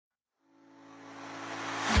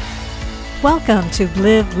Welcome to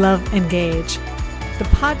Live, Love, Engage, the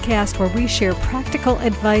podcast where we share practical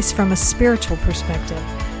advice from a spiritual perspective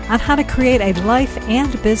on how to create a life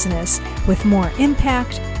and business with more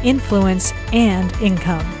impact, influence, and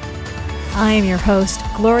income. I am your host,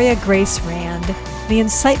 Gloria Grace Rand, the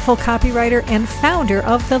insightful copywriter and founder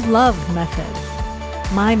of the Love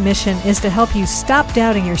Method. My mission is to help you stop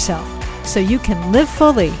doubting yourself so you can live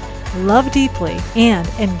fully, love deeply, and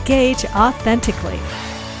engage authentically.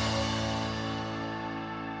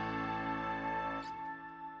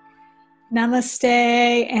 Namaste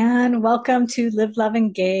and welcome to Live, Love,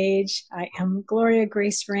 Engage. I am Gloria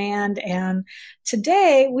Grace Rand, and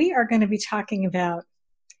today we are going to be talking about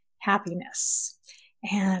happiness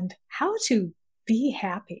and how to be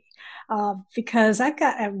happy. Because I've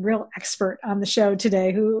got a real expert on the show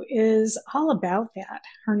today who is all about that.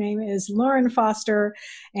 Her name is Lauren Foster,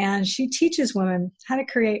 and she teaches women how to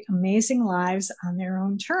create amazing lives on their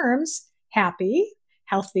own terms, happy,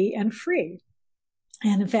 healthy, and free.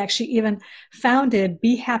 And in fact, she even founded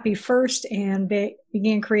Be Happy First and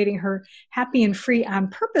began creating her Happy and Free on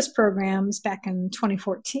Purpose programs back in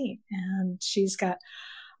 2014. And she's got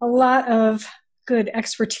a lot of good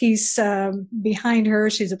expertise behind her.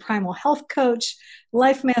 She's a primal health coach,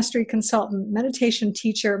 life mastery consultant, meditation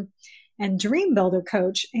teacher, and dream builder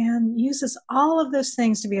coach, and uses all of those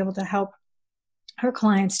things to be able to help her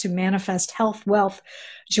clients to manifest health, wealth,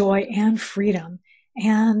 joy, and freedom.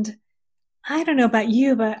 And I don't know about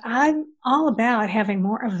you, but I'm all about having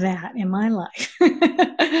more of that in my life.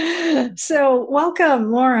 So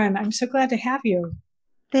welcome, Lauren. I'm so glad to have you.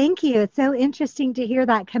 Thank you. It's so interesting to hear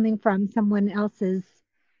that coming from someone else's,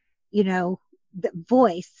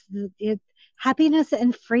 voice. It's happiness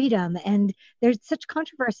and freedom. And there's such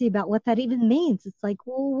controversy about what that even means. It's like,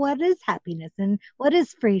 well, what is happiness and what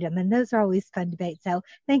is freedom? And those are always fun debates. So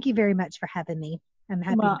thank you very much for having me. I'm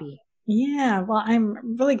happy to be here. Yeah, well,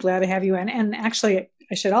 I'm really glad to have you. And actually,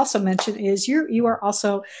 I should also mention is you are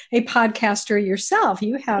also a podcaster yourself.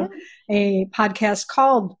 You have a podcast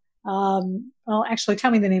called, actually, tell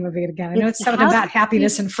me the name of it again. I know it's something about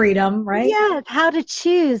happiness and freedom, right? Yeah, How to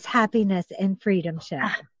Choose Happiness and Freedom show.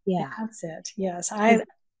 Yeah, that's it. Yes, I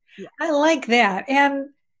like that. And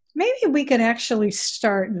maybe we could actually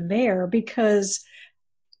start there because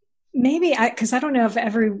because I don't know if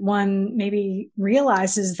everyone maybe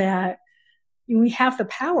realizes that we have the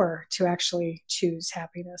power to actually choose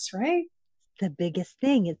happiness, right? The biggest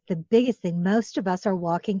thing. It's the biggest thing. Most of us are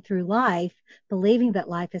walking through life believing that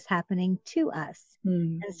life is happening to us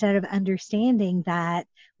instead of understanding that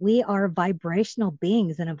we are vibrational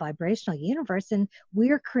beings in a vibrational universe and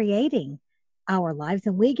we're creating our lives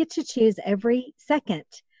and we get to choose every second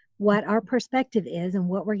what our perspective is and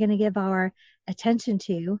what we're going to give our attention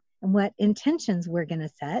to and what intentions we're going to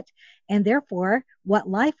set, and therefore what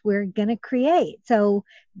life we're going to create. So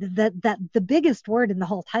the biggest word in the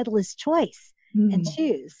whole title is choice and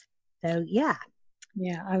choose. So yeah,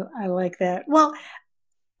 I like that. Well,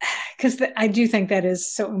 because I do think that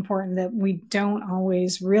is so important that we don't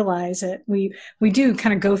always realize it. We do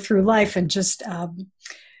kind of go through life and just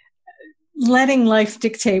letting life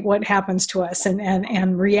dictate what happens to us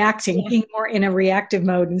and reacting, being more in a reactive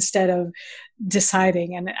mode instead of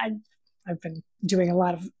deciding. And I've been doing a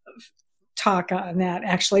lot of talk on that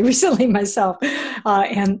actually recently myself,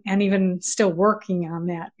 and even still working on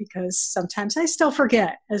that because sometimes I still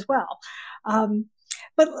forget as well.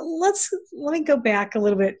 But let me go back a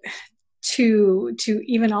little bit to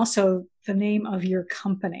even also the name of your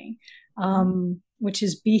company, which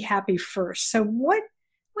is Be Happy First. So what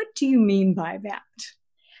do you mean by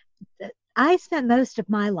that? I spent most of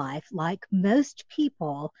my life, like most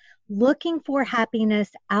people, looking for happiness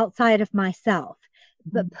outside of myself,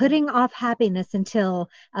 but putting off happiness until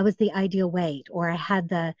I was the ideal weight, or I had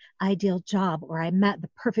the ideal job, or I met the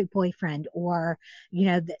perfect boyfriend, or,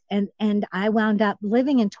 and I wound up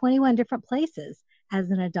living in 21 different places as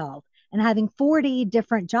an adult and having 40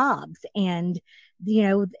 different jobs. And,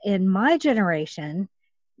 in my generation,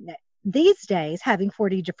 these days, having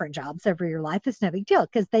 40 different jobs over your life is no big deal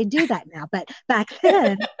because they do that now. But back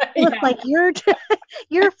then, it was like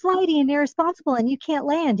you're flighty and irresponsible and you can't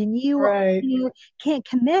land and you can't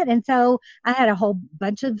commit. And so I had a whole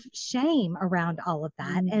bunch of shame around all of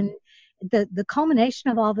that. And the culmination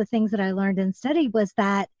of all the things that I learned and studied was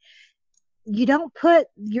that you don't put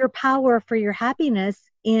your power for your happiness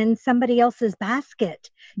in somebody else's basket.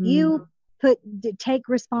 You take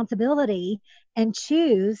responsibility and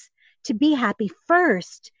choose to be happy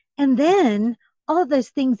first, and then all of those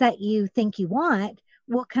things that you think you want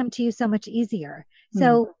will come to you so much easier.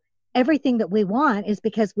 So everything that we want is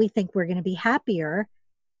because we think we're going to be happier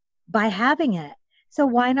by having it. So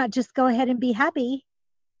why not just go ahead and be happy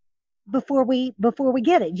before we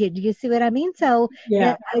get it? Do you see what I mean? So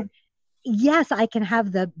Yeah. yes, I can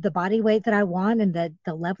have the body weight that I want and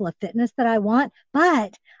the level of fitness that I want,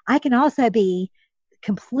 but I can also be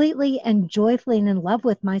completely and joyfully and in love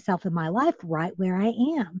with myself and my life right where I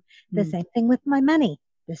am. The same thing with my money,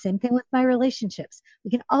 the same thing with my relationships.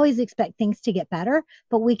 We can always expect things to get better,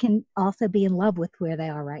 but we can also be in love with where they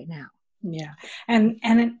are right now. Yeah.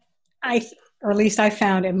 I, or at least I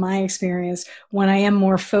found in my experience, when I am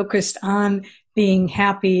more focused on being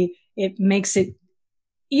happy, it makes it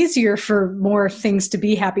easier for more things to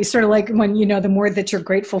be happy. Sort of like when, the more that you're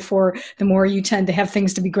grateful for, the more you tend to have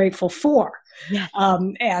things to be grateful for. Yes.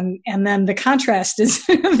 And then the contrast is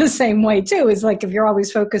the same way too. Is like, if you're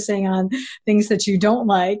always focusing on things that you don't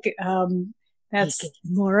like, that's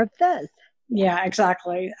more of this. Yeah,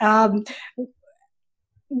 exactly.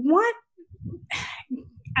 What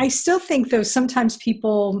I still think, though, sometimes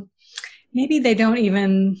people, maybe they don't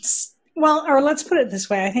even, well, or let's put it this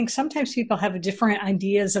way. I think sometimes people have different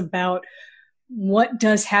ideas about what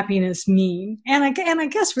does happiness mean. And I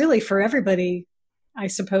guess really for everybody, I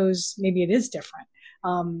suppose maybe it is different.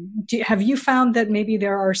 Have you found that maybe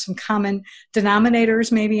there are some common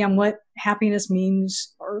denominators maybe on what happiness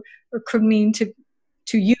means or could mean to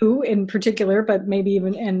you in particular, but maybe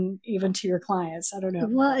even to your clients? I don't know.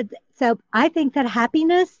 Well, so I think that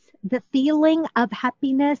happiness, the feeling of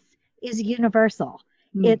happiness, is universal.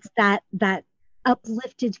 It's that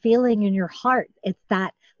uplifted feeling in your heart. It's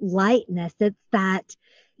that lightness. It's that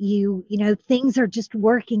you know things are just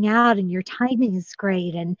working out and your timing is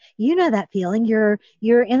great, and that feeling.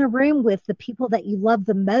 You're in a room with the people that you love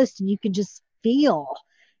the most, and you can just feel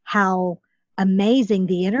how amazing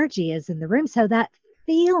the energy is in the room. So that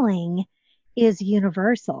feeling is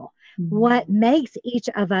universal. What makes each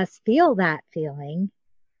of us feel that feeling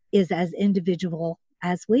is as individual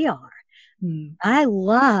as we are. I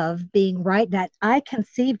love being that I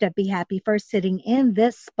conceived of Be Happy first sitting in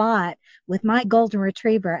this spot with my golden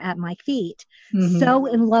retriever at my feet, so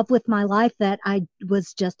in love with my life that I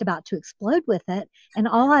was just about to explode with it. And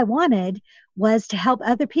all I wanted was to help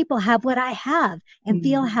other people have what I have and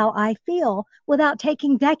feel how I feel without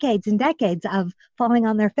taking decades and decades of falling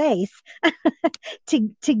on their face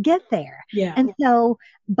to get there. Yeah. And so,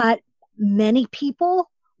 but many people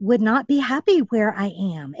would not be happy where I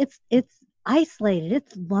am. It's isolated.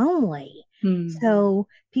 It's lonely. So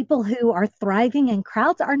people who are thriving in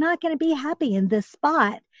crowds are not going to be happy in this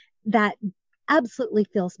spot that absolutely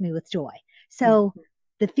fills me with joy. So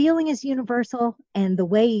the feeling is universal, and the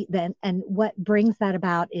way that and what brings that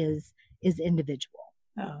about is individual.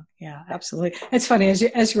 Oh, yeah, absolutely. It's funny, as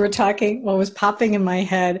you were talking, what was popping in my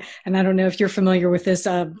head, and I don't know if you're familiar with this,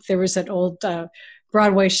 there was an old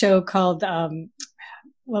Broadway show called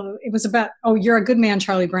it was about, You're a Good Man,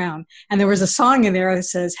 Charlie Brown. And there was a song in there that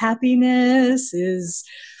says, happiness is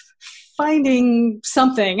finding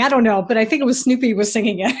something. I don't know, but I think it was Snoopy was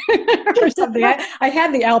singing it or something. I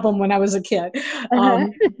had the album when I was a kid.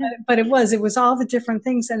 But it was all the different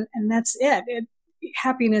things. And that's it.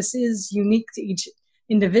 Happiness is unique to each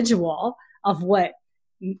individual of what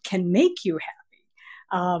can make you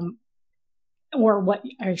happy. Or what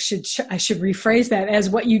I should rephrase that as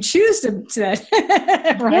what you choose to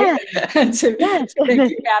right? to make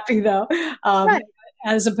you happy, though, right.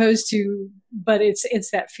 As opposed to, but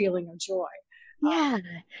it's that feeling of joy. Yeah.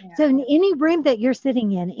 So in any room that you're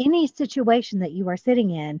sitting in, any situation that you are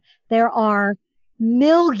sitting in, there are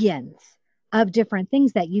millions of different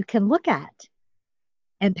things that you can look at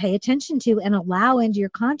and pay attention to and allow into your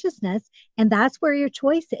consciousness, and that's where your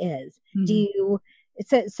choice is.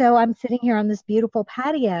 So I'm sitting here on this beautiful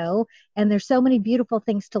patio, and there's so many beautiful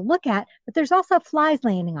things to look at, but there's also flies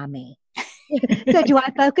landing on me. So do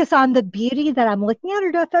I focus on the beauty that I'm looking at,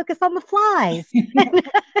 or do I focus on the flies?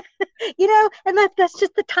 And that's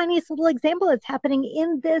just the tiniest little example that's happening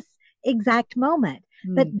in this exact moment.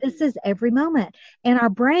 But this is every moment. And our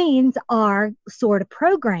brains are sort of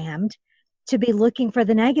programmed to be looking for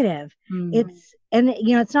the negative.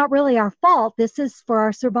 It's not really our fault. This is for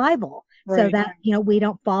our survival. Right. So that, we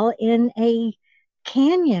don't fall in a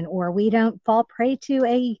canyon, or we don't fall prey to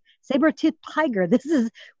a saber-toothed tiger.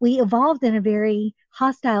 We evolved in a very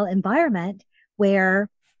hostile environment where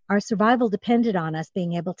our survival depended on us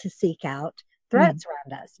being able to seek out threats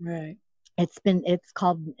around us. Right. It's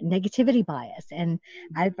called negativity bias. And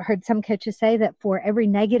I've heard some coaches say that for every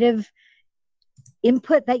negative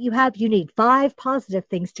input that you have, you need 5 positive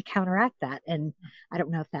things to counteract that. And I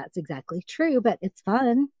don't know if that's exactly true, but it's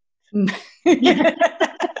fun. And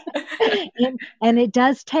it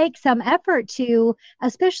does take some effort to,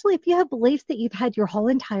 especially if you have beliefs that you've had your whole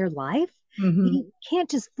entire life, Mm-hmm. You can't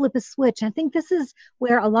just flip a switch. I think this is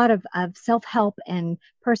where a lot of self-help and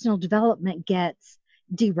personal development gets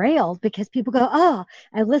derailed, because people go, oh,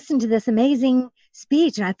 I listened to this amazing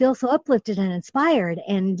speech and I feel so uplifted and inspired,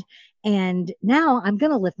 and now I'm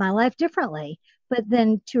going to live my life differently. But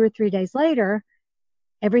then 2 or 3 days later,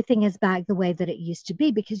 everything is back the way that it used to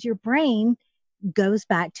be, because your brain goes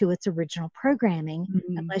back to its original programming,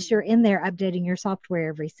 Mm-hmm. unless you're in there updating your software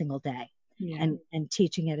every single day, Yeah. and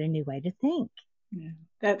teaching it a new way to think. Yeah.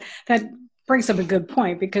 That brings up a good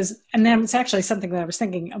point, because, and then it's actually something that I was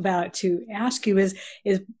thinking about to ask you is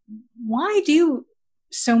why do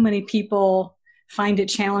so many people find it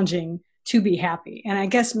challenging to be happy? And I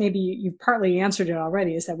guess maybe you've partly answered it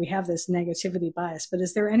already, is that we have this negativity bias, but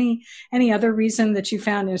is there any other reason that you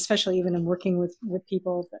found, and especially even in working with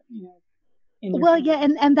people that, Well, yeah,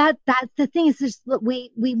 and that's the thing, is just that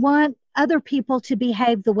we want other people to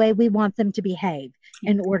behave the way we want them to behave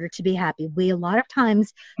in order to be happy. We a lot of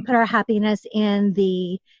times put our happiness in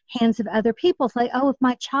the hands of other people. It's like, oh, if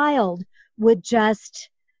my child would just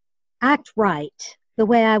act right the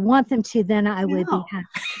way I want them to, then I would be happy.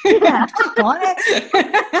 Yeah.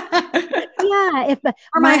 Yeah,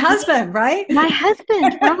 or my husband, right? My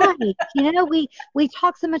husband, right? We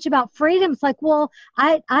talk so much about freedom. It's like, well,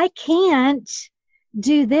 I can't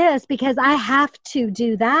do this because I have to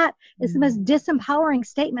do that. It's the most disempowering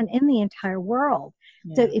statement in the entire world.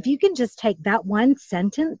 Yeah. So if you can just take that one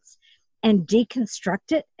sentence and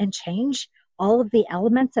deconstruct it and change all of the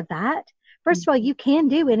elements of that, first of all, you can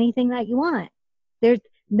do anything that you want.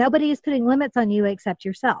 Nobody is putting limits on you except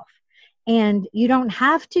yourself. And you don't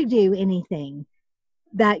have to do anything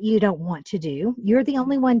that you don't want to do. You're the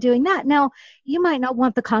only one doing that. Now, you might not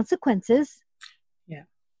want the consequences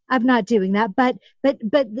of not doing that, but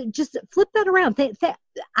just flip that around.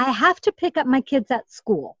 I have to pick up my kids at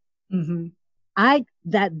school. Mm-hmm.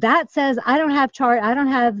 That says I don't have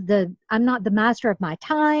I'm not the master of my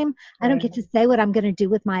time. Right. I don't get to say what I'm going to do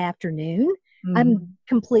with my afternoon. Mm-hmm. I'm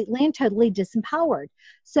completely and totally disempowered.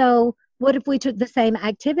 So what if we took the same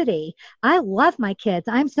activity? I love my kids.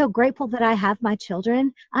 I'm so grateful that I have my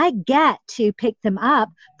children. I get to pick them up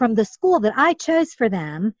from the school that I chose for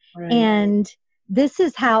them. Right. And this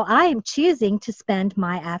is how I am choosing to spend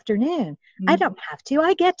my afternoon. Mm-hmm. I don't have to.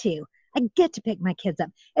 I get to pick my kids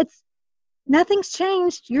up. Nothing's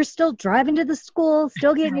changed. You're still driving to the school,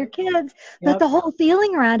 still getting your kids. But the whole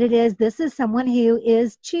feeling around it is, this is someone who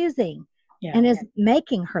is choosing and is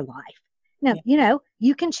making her life. Now,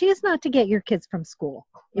 you can choose not to get your kids from school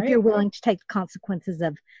if you're willing to take the consequences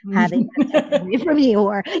of having them taken away from you,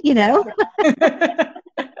 or,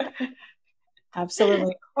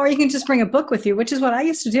 Absolutely. Or you can just bring a book with you, which is what I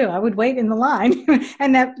used to do. I would wait in the line,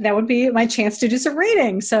 and that would be my chance to do some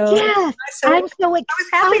reading. So yes, I'm so excited. I was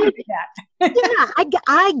happy to do that. Yeah,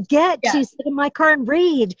 I get to sit in my car and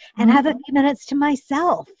read and have a few minutes to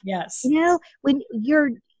myself. Yes. When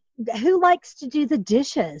who likes to do the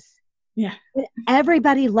dishes? Yeah.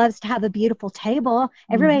 Everybody loves to have a beautiful table.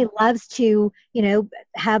 Everybody loves to,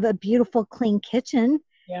 have a beautiful, clean kitchen.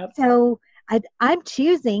 Yep. So I'm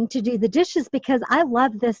choosing to do the dishes because I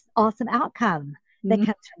love this awesome outcome that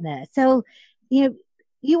comes from this. So,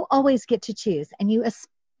 you always get to choose, and you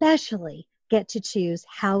especially get to choose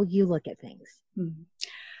how you look at things. Mm-hmm.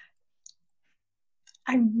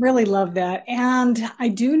 I really love that. And I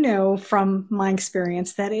do know from my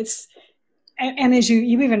experience that and as you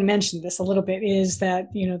even mentioned this a little bit, is that,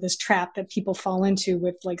 this trap that people fall into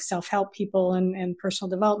with like self-help people and personal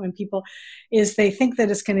development people, is they think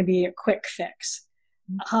that it's going to be a quick fix.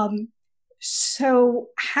 So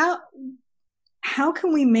how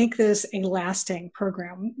can we make this a lasting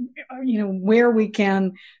program, where we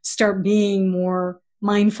can start being more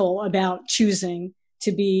mindful about choosing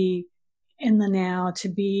to be in the now, to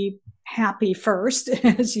be happy first,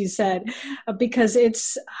 as you said, because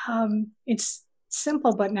it's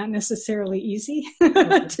simple but not necessarily easy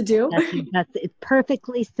to do. It's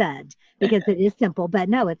perfectly said, because it is simple, but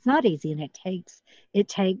no, it's not easy, and it takes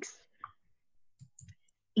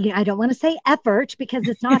I don't want to say effort, because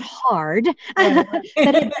it's not hard, but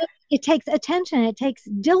it takes attention, it takes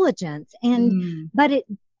diligence, but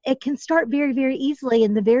it can start very, very easily.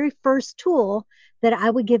 And the very first tool that I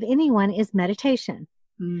would give anyone is meditation.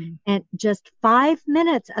 And just 5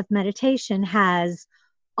 minutes of meditation has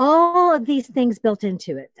all of these things built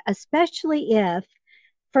into it, especially if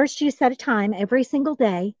first you set a time every single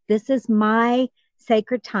day. This is my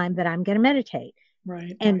sacred time that I'm going to meditate.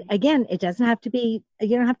 Right. And again, it doesn't have to be,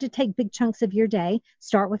 you don't have to take big chunks of your day.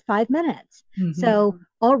 Start with 5 minutes. Mm-hmm. So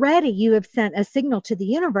already you have sent a signal to the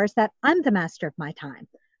universe that I'm the master of my time.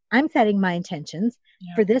 I'm setting my intentions.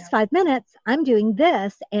 Yeah. For this 5 minutes, I'm doing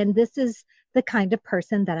this, and this is the kind of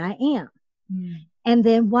person that I am. Mm. And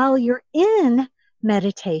then while you're in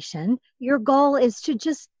meditation, your goal is to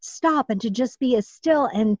just stop and to just be as still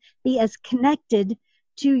and be as connected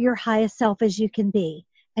to your highest self as you can be.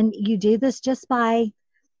 And you do this just by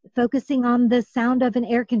focusing on the sound of an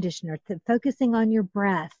air conditioner, focusing on your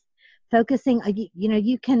breath, focusing,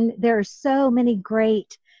 there are so many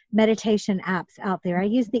great meditation apps out there. I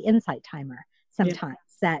use the Insight Timer sometimes.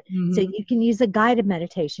 So you can use a guided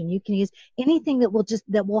meditation. You can use anything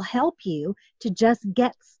that will help you to just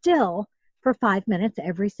get still for 5 minutes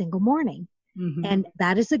every single morning. And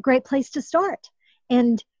that is a great place to start.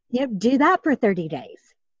 And do that for 30 days.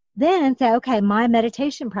 Then say, okay, my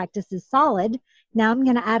meditation practice is solid. Now I'm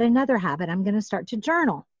going to add another habit. I'm going to start to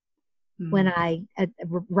journal when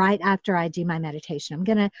right after I do my meditation. I'm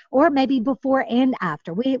going to, or maybe before and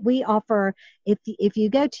after. We offer, if you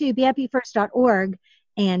go to behappyfirst.org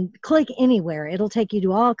and click anywhere, it'll take you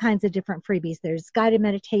to all kinds of different freebies. There's guided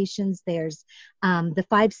meditations. There's the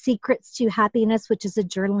 5 secrets to happiness, which is a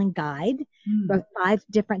journaling guide of 5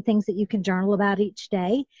 different things that you can journal about each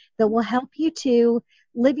day that will help you to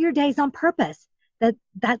live your days on purpose.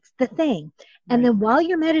 That's the thing. And then while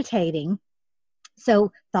you're meditating,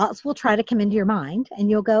 so thoughts will try to come into your mind and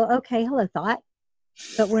you'll go, okay, hello thought,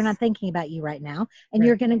 but we're not thinking about you right now. And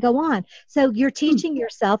you're going to go on. So you're teaching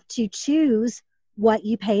yourself to choose what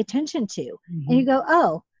you pay attention to. And you go,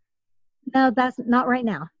 oh, no, that's not right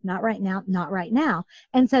now. Not right now. Not right now.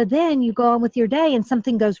 And so then you go on with your day and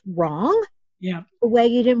something goes wrong. Yeah. The way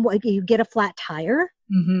you get a flat tire.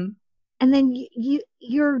 And then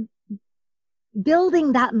you're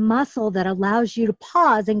building that muscle that allows you to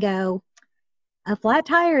pause and go, a flat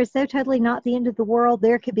tire is so totally not the end of the world.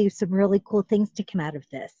 There could be some really cool things to come out of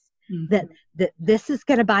this. That this is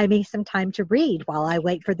going to buy me some time to read while I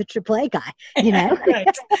wait for the AAA guy,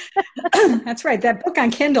 Right. That's right. That book on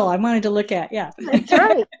Kindle I wanted to look at. Yeah. That's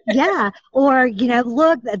right. Yeah. Or,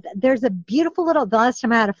 look, there's a beautiful the last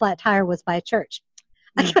time I had a flat tire was by a church.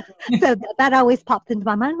 So that always popped into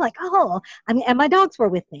my mind. I'm like, and my dogs were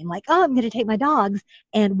with me. I'm like, I'm going to take my dogs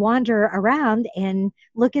and wander around and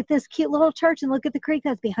look at this cute little church and look at the creek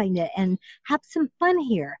that's behind it and have some fun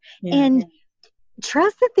here. And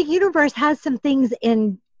trust that the universe has some things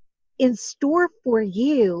in store for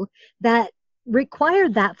you that require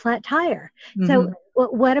that flat tire. So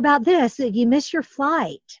what about this? You miss your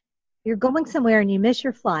flight. You're going somewhere and you miss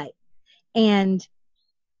your flight. And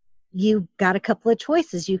you got a couple of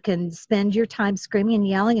choices. You can spend your time screaming and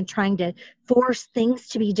yelling and trying to force things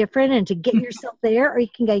to be different and to get yourself there. Or you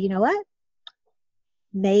can go, you know what?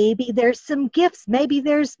 Maybe there's some gifts. Maybe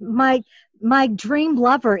there's my dream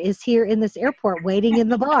lover is here in this airport waiting in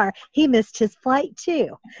the bar. He missed his flight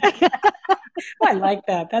too. I like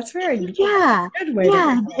that. That's very good way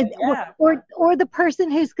or the person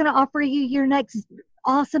who's going to offer you your next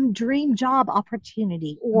awesome dream job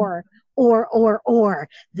opportunity or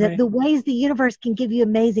the ways the universe can give you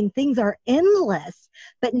amazing things are endless,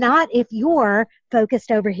 but not if you're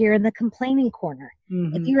focused over here in the complaining corner.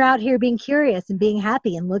 If you're out here being curious and being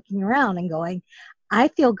happy and looking around and going, I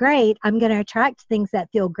feel great, I'm going to attract things that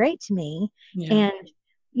feel great to me. And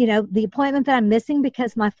the appointment that I'm missing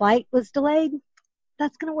because my flight was delayed,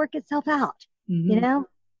 that's going to work itself out.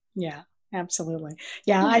 Yeah, absolutely.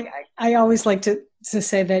 Yeah. I always like to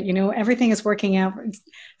say that, everything is working out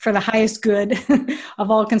for the highest good of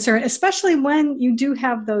all concerned, especially when you do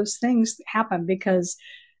have those things happen, because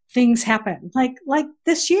things happen. Like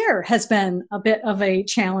this year has been a bit of a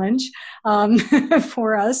challenge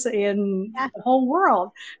for us in the whole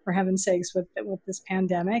world, for heaven's sakes, with this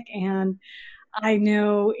pandemic. And I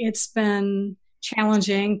know it's been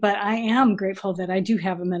challenging, but I am grateful that I do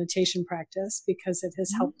have a meditation practice because it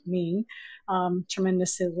has helped me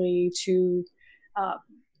tremendously to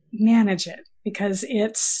manage it, because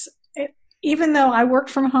even though I work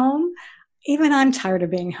from home, even I'm tired of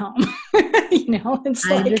being home. It's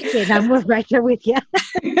I understand. I'm right there with you.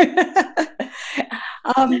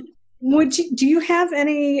 Do you have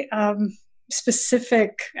any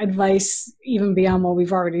specific advice, even beyond what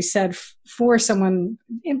we've already said, for someone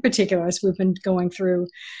in particular, as we've been going through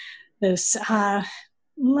this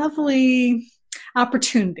lovely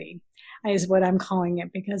opportunity, is what I'm calling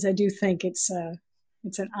it, because I do think it's an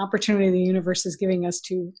opportunity the universe is giving us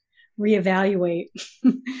to reevaluate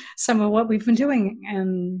some of what we've been doing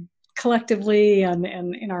and collectively and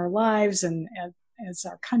in our lives and as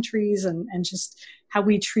our countries and just how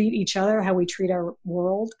we treat each other, how we treat our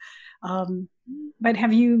world. But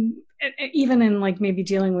have you, even in maybe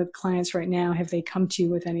dealing with clients right now, have they come to you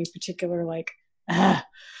with any particular ah,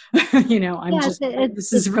 I'm Yes, just,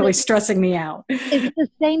 this is really stressing me out. it's the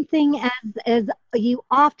same thing as you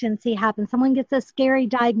often see happen. Someone gets a scary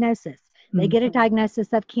diagnosis. They get a diagnosis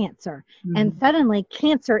of cancer, and suddenly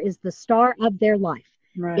cancer is the star of their life.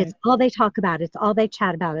 Right. It's all they talk about. It's all they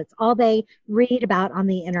chat about. It's all they read about on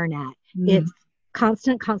the internet. It's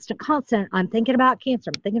constant, constant, constant. I'm thinking about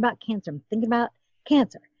cancer. I'm thinking about cancer. I'm thinking about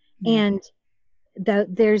cancer. And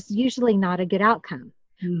there's usually not a good outcome.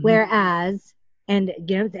 Whereas, and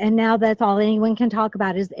now that's all anyone can talk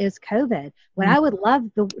about is COVID. What I would love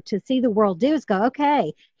to see the world do is go,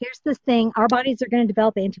 okay, here's this thing. Our bodies are going to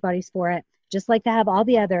develop antibodies for it, just like they have all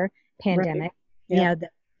the other pandemics. Right. Yeah.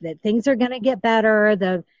 That things are going to get better.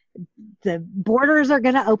 The borders are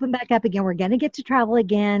going to open back up again. We're going to get to travel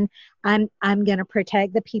again. I'm going to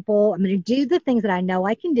protect the people. I'm going to do the things that I know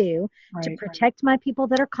I can do to protect my people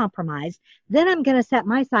that are compromised. Then I'm going to set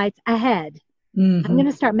my sights ahead. I'm going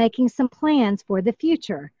to start making some plans for the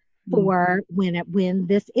future for when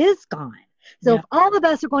this is gone. So if all of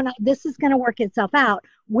us are going, this is going to work itself out.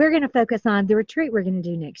 We're going to focus on the retreat we're going to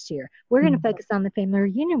do next year. We're going to focus on the family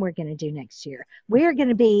reunion we're going to do next year. We're going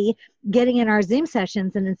to be getting in our Zoom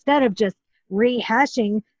sessions, and instead of just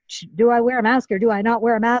rehashing, do I wear a mask or do I not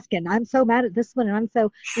wear a mask? And I'm so mad at this one. And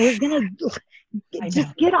we're going to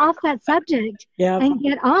just get off that subject and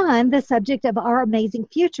get on the subject of our amazing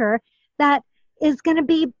future that is going to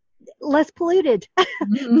be less polluted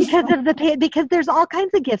because there's all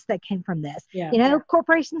kinds of gifts that came from this.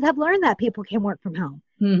 Corporations have learned that people can work from home.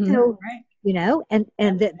 So,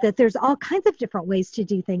 and that there's all kinds of different ways to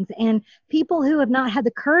do things. And people who have not had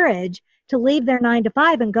the courage to leave their 9 to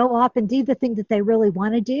 5 and go off and do the things that they really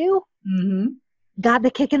want to do, got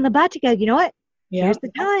the kick in the butt to go, you know what? Here's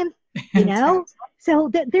the time,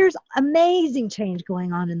 So there's amazing change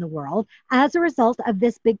going on in the world as a result of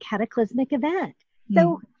this big cataclysmic event.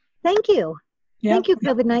 So thank you. Thank you,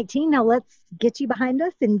 COVID-19. Now let's get you behind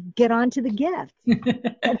us and get on to the gifts.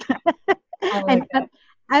 And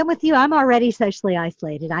I'm with you. I'm already socially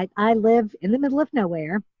isolated. I live in the middle of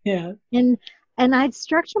nowhere. Yeah. And I'd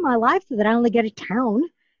structure my life so that I only go to town,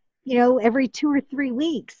 every 2 or 3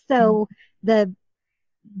 weeks. So that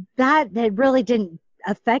really didn't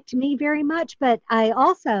affect me very much, but I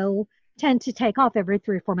also tend to take off every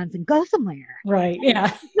 3 or 4 months and go somewhere. Right.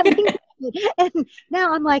 Yeah. And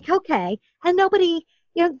now I'm like, okay. And nobody,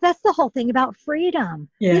 that's the whole thing about freedom.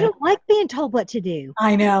 We don't like being told what to do.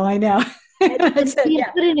 I know. It's being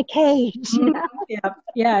put in a cage.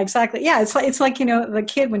 Yeah, exactly. Yeah, it's like the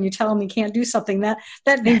kid when you tell them you can't do something that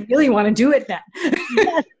they really want to do it then.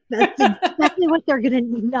 Yes, that's exactly what they're going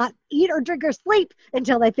to not eat or drink or sleep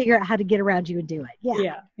until they figure out how to get around you and do it.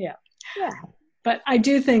 Yeah. But I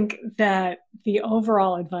do think that the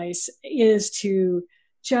overall advice is to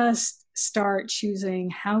just start choosing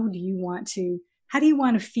how do you want to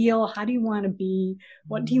feel, how do you want to be,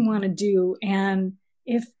 what do you want to do. And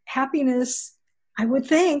if happiness, I would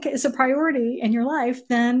think, is a priority in your life,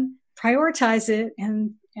 then prioritize it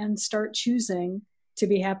and start choosing to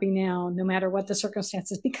be happy now, no matter what the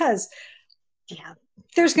circumstances, because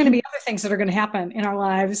there's going to be other things that are going to happen in our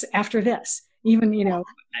lives after this. Even,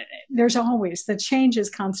 there's always, the change is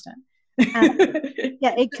constant.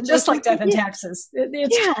 Just like death and taxes.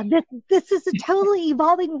 This is a totally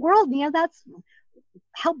evolving world. That's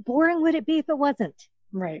how boring would it be if it wasn't?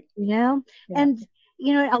 Right. And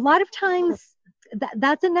a lot of times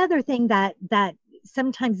that's another thing that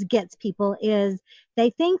sometimes gets people is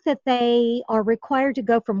they think that they are required to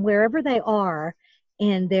go from wherever they are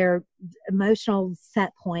in their emotional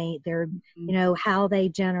set point, their how they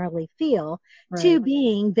generally feel, to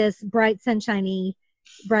being this bright, sunshiny,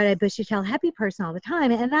 bright-eyed, bushy-tailed, happy person all the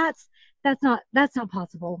time. And that's not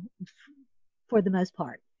possible for the most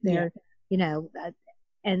part. They're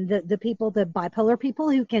and the people, the bipolar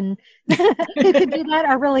people who can do that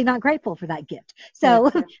are really not grateful for that gift.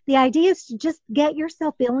 So the idea is to just get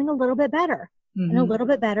yourself feeling a little bit better and a little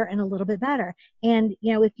bit better and a little bit better. And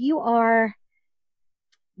if you are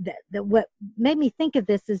what made me think of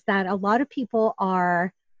this is that a lot of people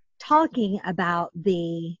are talking about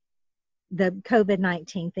the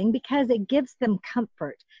COVID-19 thing because it gives them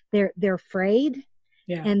comfort. They're afraid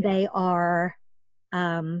and they are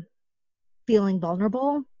feeling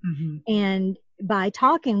vulnerable. And by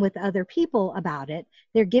talking with other people about it,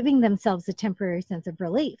 they're giving themselves a temporary sense of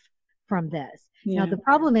relief from this. Now, the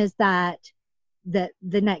problem is that the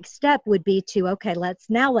next step would be to, okay, let's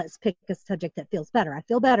pick a subject that feels better. I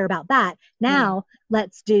feel better about that. Now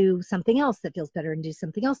let's do something else that feels better and do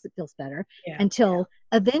something else that feels better until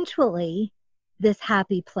eventually this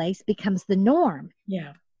happy place becomes the norm.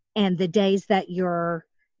 And the days that you're,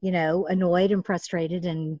 annoyed and frustrated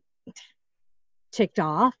and ticked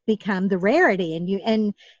off become the rarity,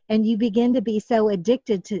 and you begin to be so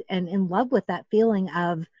addicted to and in love with that feeling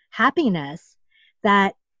of happiness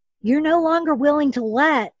that you're no longer willing to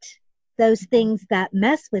let those things that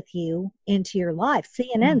mess with you into your life.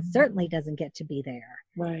 CNN certainly doesn't get to be there.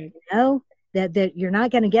 Right. You know, that you're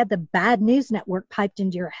not going to get the bad news network piped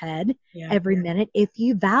into your head every minute if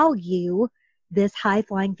you value this high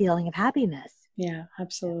flying feeling of happiness. Yeah,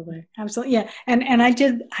 absolutely. Absolutely. Yeah. And I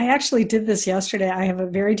actually did this yesterday. I have a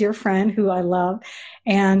very dear friend who I love,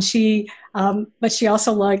 and but she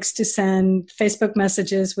also likes to send Facebook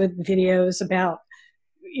messages with videos about,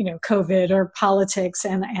 COVID or politics.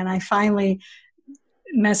 And I finally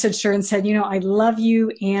messaged her and said, I love you,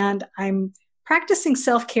 and I'm practicing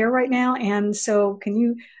self-care right now. And so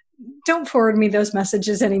don't forward me those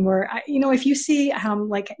messages anymore. If you see,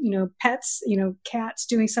 pets, cats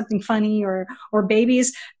doing something funny or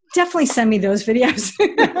babies, definitely send me those videos.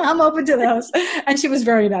 I'm open to those. And she was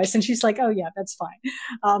very nice. And she's like, oh yeah, that's fine.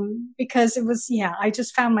 Because it was, I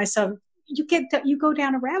just found myself, you go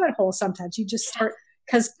down a rabbit hole sometimes. You just start,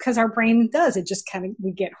 because our brain does, it just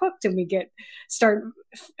we get hooked and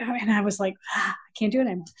and I was like, I can't do it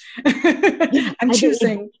anymore. I'm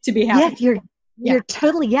choosing to be happy. Yes, you're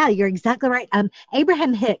totally, you're exactly right.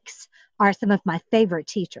 Abraham Hicks are some of my favorite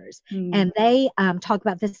teachers, and they talk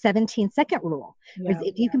about the 17-second rule.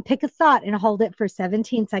 If you can pick a thought and hold it for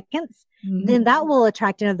 17 seconds, then that will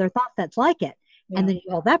attract another thought that's like it. And then you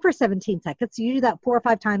hold that for 17 seconds. You do that 4 or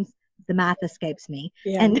 5 times, the math escapes me.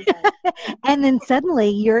 And then suddenly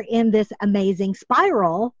you're in this amazing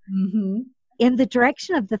spiral in the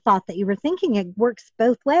direction of the thought that you were thinking. It works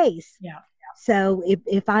both ways. Yeah. So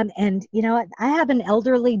if I'm, and I have an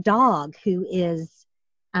elderly dog who is,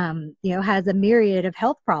 has a myriad of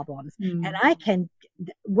health problems, and I can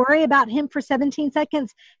worry about him for 17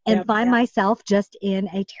 seconds and find myself just in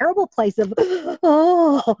a terrible place of, it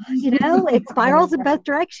spirals in both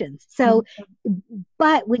directions. So,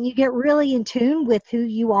 but when you get really in tune with who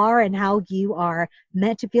you are and how you are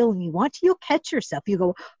meant to feel and you want to, you'll catch yourself. You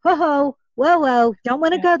go, whoa, don't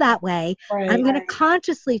want to go that way. Right. I'm going to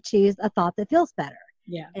consciously choose a thought that feels better.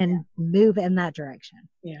 And move in that direction.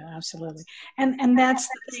 Yeah, absolutely. And that's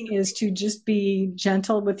the thing, is to just be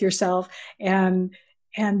gentle with yourself and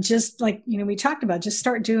just like, we talked about, just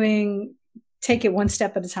take it one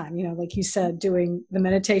step at a time, like you said, doing the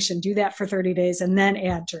meditation, do that for 30 days and then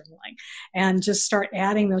add journaling, and just start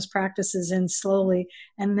adding those practices in slowly.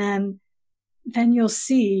 And then you'll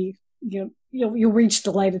see, you'll reach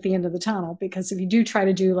the light at the end of the tunnel, because if you do try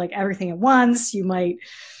to do like everything at once, you might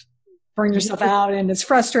burn yourself out, and it's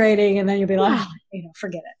frustrating, and then you'll be like,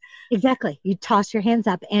 forget it. Exactly. You toss your hands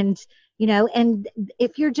up, and and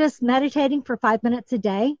if you're just meditating for 5 minutes a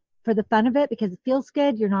day for the fun of it, because it feels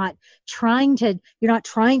good, you're not trying to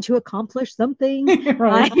accomplish something,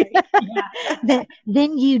 right?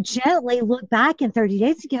 Then you gently look back in 30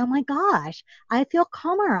 days and go, oh my gosh, I feel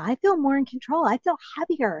calmer, I feel more in control, I feel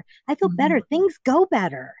happier, I feel better, things go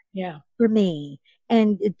better for me.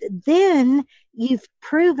 And then you've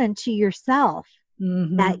proven to yourself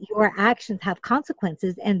that your actions have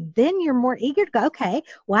consequences. And then you're more eager to go, okay,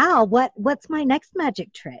 wow, what's my next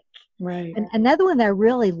magic trick? Right. And another one that I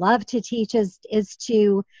really love to teach is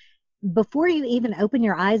to, before you even open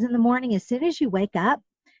your eyes in the morning, as soon as you wake up,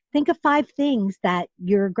 think of 5 things that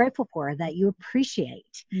you're grateful for, that you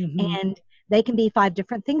appreciate. And they can be 5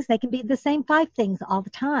 different things. They can be the same 5 things all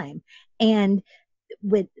the time. And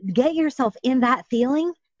get yourself in that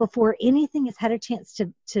feeling before anything has had a chance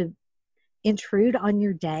to intrude on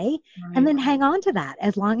your day, and then hang on to that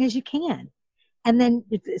as long as you can. And then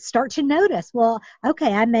start to notice, well,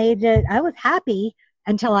 okay, I was happy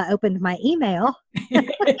until I opened my email.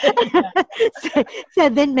 so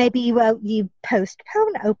then maybe you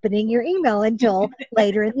postpone opening your email until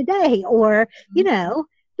later in the day, or,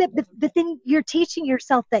 but then you're teaching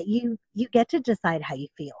yourself that you get to decide how you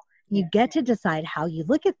feel. You get to decide how you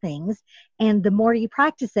look at things, and the more you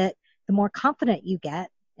practice it, the more confident you get,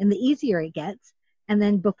 and the easier it gets. And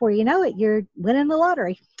then before you know it, you're winning the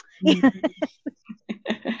lottery.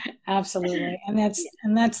 Absolutely.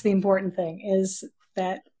 And that's the important thing, is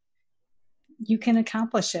that you can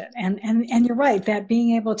accomplish it. And you're right, that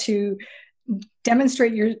being able to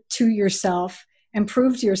demonstrate to yourself and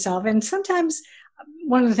prove to yourself. And sometimes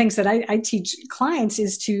one of the things that I teach clients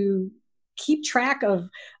is to keep track of,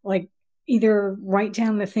 like, either write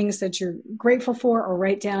down the things that you're grateful for, or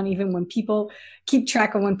write down keep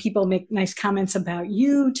track of when people make nice comments about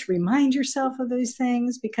you, to remind yourself of those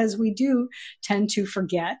things, because we do tend to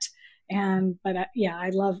forget. But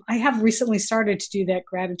I have recently started to do that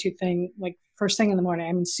gratitude thing, like first thing in the morning.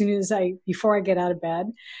 I mean, before I get out of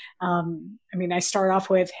bed, I start off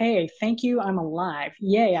with, hey, thank you, I'm alive.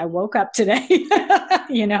 Yay, I woke up today.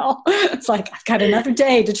 It's like, I've got another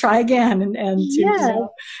day to try again and to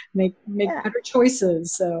make better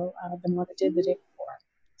choices than what I did the day before.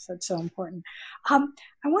 So it's so important. I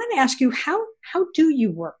want to ask you, how do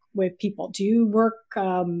you work with people? Do you work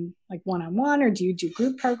like one-on-one, or do you do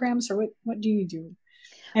group programs, or what do you do?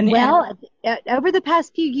 Over the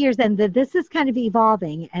past few years, and this is kind of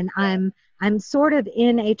evolving, and I'm sort of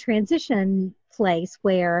in a transition place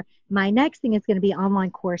where my next thing is going to be online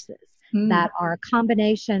courses that are a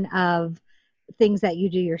combination of things that you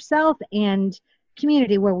do yourself and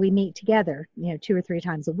community where we meet together, 2 or 3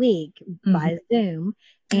 times a week by Zoom.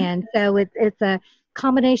 And so it's a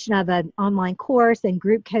combination of an online course and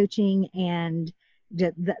group coaching, and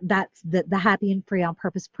that's the Happy and Free on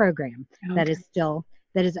Purpose program that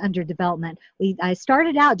is under development. I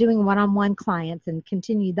started out doing one-on-one clients and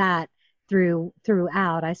continued that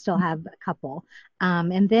throughout. I still have a couple.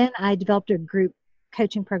 And then I developed a group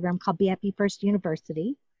coaching program called Be Happy First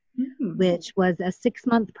University, which was a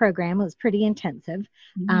 6-month program. It was pretty intensive,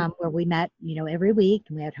 where we met, every week,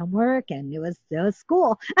 and we had homework, and it was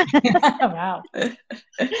school. Wow.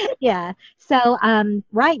 Yeah. So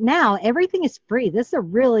right now, everything is free. This is a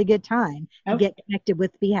really good time to get connected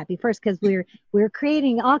with Be Happy First, because we're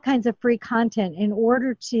creating all kinds of free content in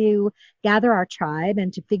order to gather our tribe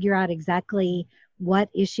and to figure out exactly what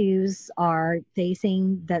issues are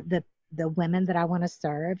facing the women that I want to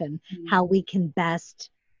serve, and how we can best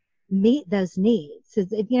meet those needs.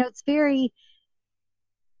 It's very,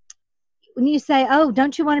 when you say, oh,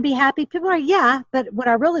 don't you want to be happy? People are, yeah, but what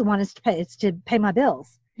I really want is to pay my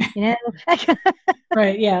bills.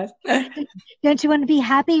 Right. Yeah. Don't you want to be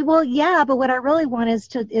happy? Well, yeah, but what I really want is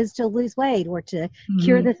to lose weight, or to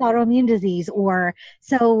cure this autoimmune disease, or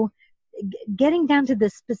so. Getting down to the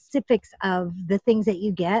specifics of the things that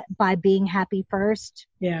you get by being happy first.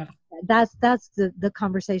 Yeah. That's the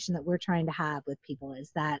conversation that we're trying to have with people,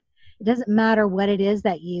 is that it doesn't matter what it is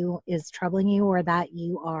that is troubling you or that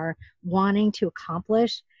you are wanting to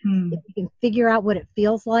accomplish. If you can figure out what it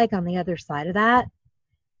feels like on the other side of that,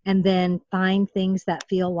 and then find things that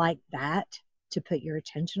feel like that to put your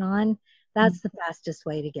attention on, that's the fastest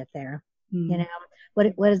way to get there.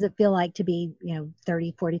 What does it feel like to be,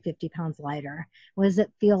 30, 40, 50 pounds lighter? What does it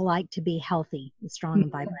feel like to be healthy and strong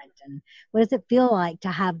and vibrant? And what does it feel like to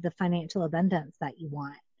have the financial abundance that you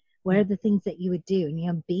want? What are the things that you would do?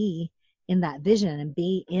 And, be in that vision and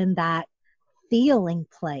be in that feeling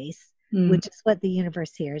place, which is what the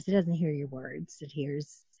universe hears. It doesn't hear your words. It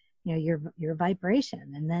hears, your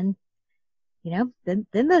vibration. And then,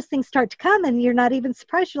 then those things start to come, and you're not even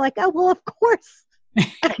surprised. You're like, oh, well, of course.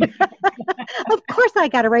 Of course I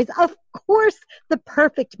got a raise. Of course the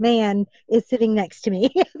perfect man is sitting next to me.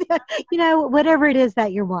 Whatever it is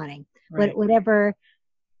that you're wanting, right. Whatever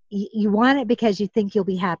you want it because you think you'll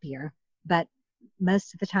be happier, but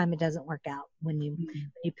most of the time it doesn't work out when you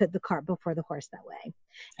put the cart before the horse that way.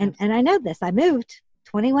 And I know this. I moved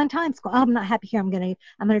 21 times. Oh, I'm not happy here. I'm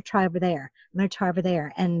gonna try over there. I'm gonna try over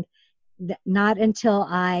there. And not until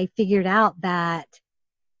I figured out that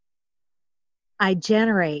I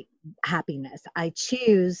generate happiness. I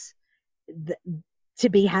choose to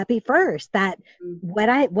be happy first. That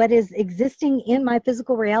what is existing in my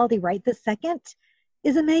physical reality right this second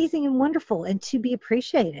is amazing and wonderful and to be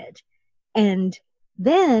appreciated. And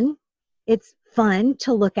then it's fun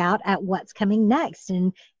to look out at what's coming next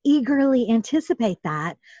and eagerly anticipate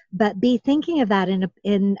that, but be thinking of that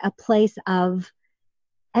in a place of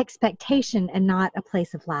expectation and not a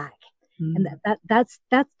place of lack. And that's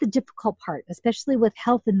the difficult part, especially with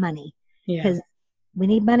health and money, because we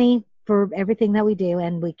need money for everything that we do,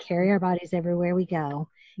 and we carry our bodies everywhere we go.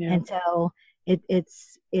 And so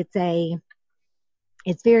it's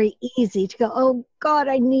very easy to go, oh God,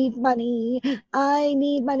 I need money,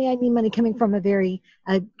 coming from a very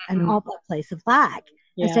an awful place of lack.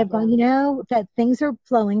 Instead of going, that things are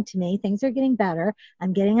flowing to me, things are getting better,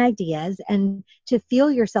 I'm getting ideas, and to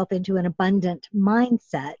feel yourself into an abundant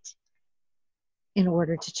mindset in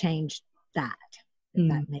order to change that. If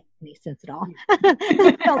that makes any sense at all.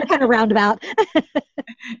 It felt kind of roundabout.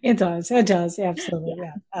 It does, absolutely.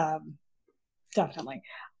 Yeah. Definitely.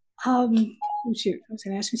 Shoot, I was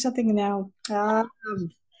going to ask you something now.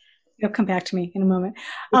 It'll come back to me in a moment.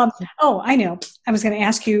 I know. I was going to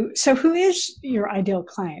ask you, so who is your ideal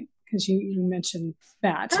client? Because you mentioned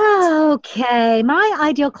that. Okay. My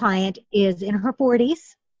ideal client is in her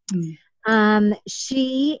 40s.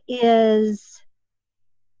 She is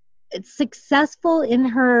successful in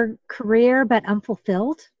her career, but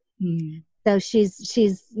unfulfilled. Mm. So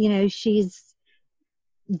she's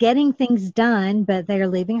getting things done, but they're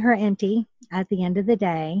leaving her empty at the end of the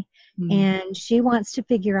day. Mm. And she wants to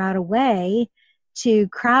figure out a way to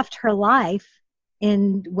craft her life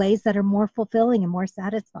in ways that are more fulfilling and more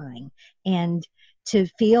satisfying, and to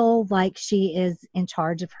feel like she is in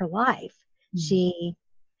charge of her life. Mm. She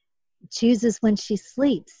chooses when she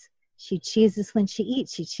sleeps. She chooses when she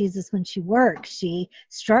eats. She chooses when she works. She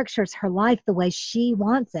structures her life the way she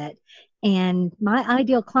wants it. And my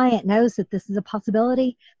ideal client knows that this is a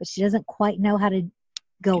possibility, but she doesn't quite know how to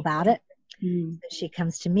go about it. Mm. So she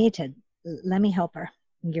comes to me to let me help her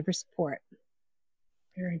and give her support.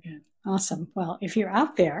 Very good. Awesome. Well, if you're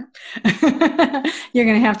out there, you're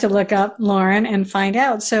going to have to look up Lauren and find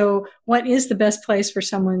out. So what is the best place for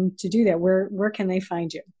someone to do that? Where can they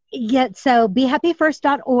find you? Yeah, so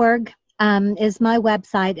BeHappyFirst.org is my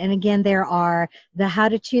website. And again, there are the How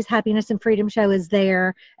to Choose Happiness and Freedom show is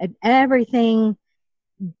there. And everything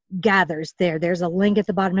gathers there. There's a link at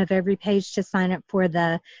the bottom of every page to sign up for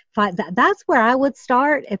the five. That's where I would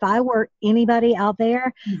start. If I were anybody out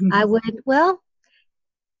there, mm-hmm. I would,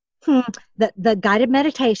 the guided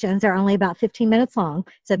meditations are only about 15 minutes long.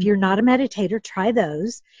 So if you're not a meditator, try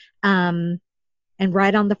those. And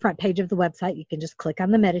right on the front page of the website, you can just click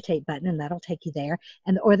on the meditate button and that'll take you there.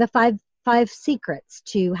 Or the five secrets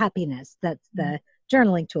to happiness. That's the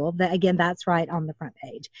journaling tool. Again, that's right on the front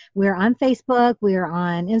page. We're on Facebook. We're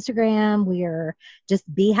on Instagram. We're just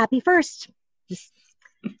Be Happy First.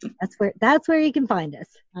 That's where you can find us.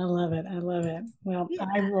 I love it. I love it. Well, yeah.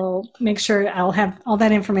 I will make sure I'll have all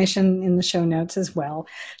that information in the show notes as well,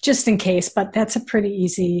 just in case. But that's a pretty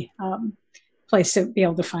easy place to be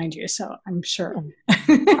able to find you. So I'm sure.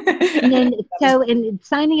 and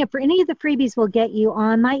signing up for any of the freebies will get you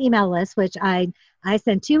on my email list, which I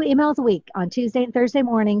send 2 emails a week on Tuesday and Thursday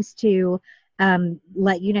mornings to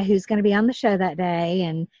let you know who's going to be on the show that day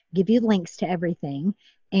and give you links to everything.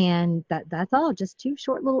 And that's all, just 2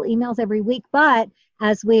 short little emails every week. But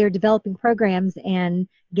as we are developing programs and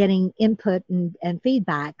getting input and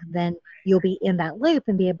feedback, then you'll be in that loop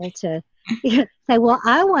and be able to say, well,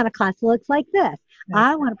 I want a class that looks like this.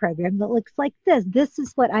 I want a program that looks like this. This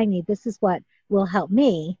is what I need. This is what will help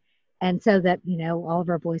me. And so that, all of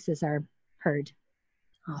our voices are heard.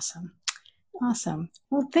 Awesome. Awesome.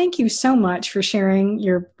 Well, thank you so much for sharing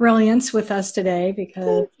your brilliance with us today,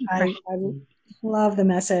 because I love the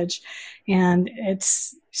message and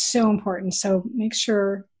it's so important. So make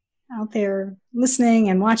sure out there listening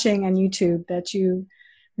and watching on YouTube that you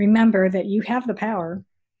remember that you have the power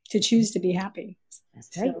to choose to be happy. That's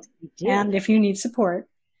right. And if you need support,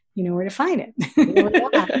 you know where to find it.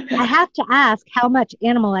 I have to ask, how much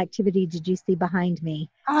animal activity did you see behind me?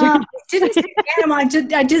 I didn't see animal. I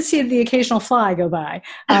did see the occasional fly go by.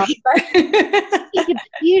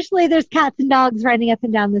 Usually there's cats and dogs running up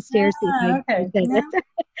and down the stairs. Okay. That's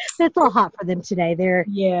a little hot for them today.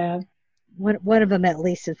 One of them at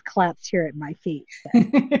least is collapsed here at my feet. So.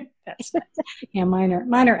 That's yeah. Mine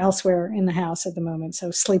are elsewhere in the house at the moment.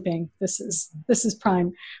 So sleeping. This is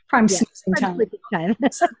prime snoozing time.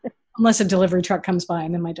 Unless a delivery truck comes by,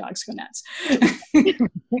 and then my dogs go nuts. They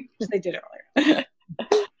did earlier.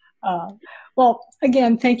 Well,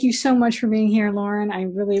 again, thank you so much for being here, Lauren. I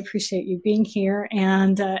really appreciate you being here.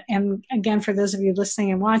 And again, for those of you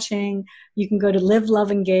listening and watching, you can go to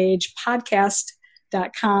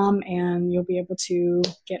liveloveengagepodcast.com and you'll be able to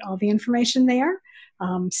get all the information there.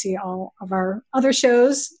 See all of our other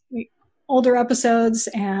shows, older episodes,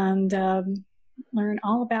 and learn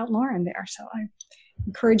all about Lauren there. So I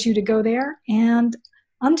encourage you to go there. And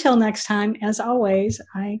until next time, as always,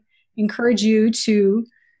 I encourage you to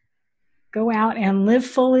go out and live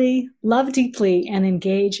fully, love deeply, and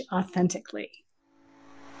engage authentically.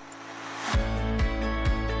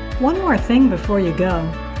 One more thing before you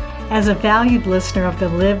go. As a valued listener of the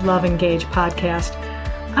Live, Love, Engage podcast,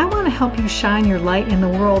 I want to help you shine your light in the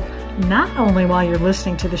world, not only while you're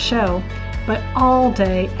listening to the show, but all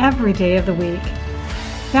day, every day of the week.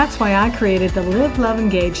 That's why I created the Live, Love,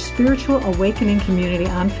 Engage Spiritual Awakening Community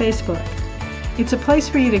on Facebook. It's a place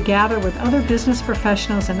for you to gather with other business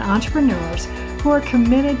professionals and entrepreneurs who are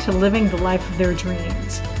committed to living the life of their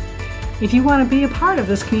dreams. If you want to be a part of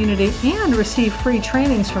this community and receive free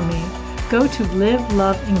trainings from me, go to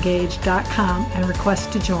liveloveengage.com and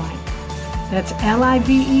request to join. That's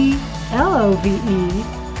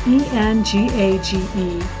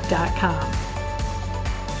liveloveengage.com.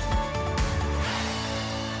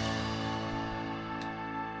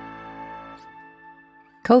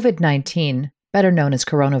 COVID-19, better known as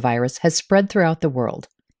coronavirus, has spread throughout the world.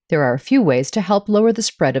 There are a few ways to help lower the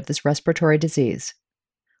spread of this respiratory disease.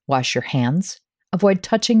 Wash your hands. Avoid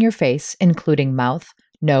touching your face, including mouth,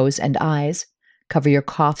 nose, and eyes. Cover your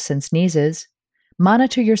coughs and sneezes.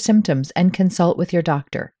 Monitor your symptoms and consult with your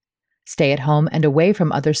doctor. Stay at home and away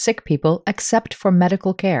from other sick people except for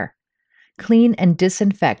medical care. Clean and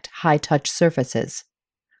disinfect high-touch surfaces.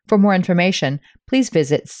 For more information, please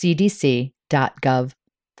visit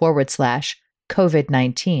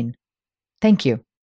cdc.gov/COVID-19. Thank you.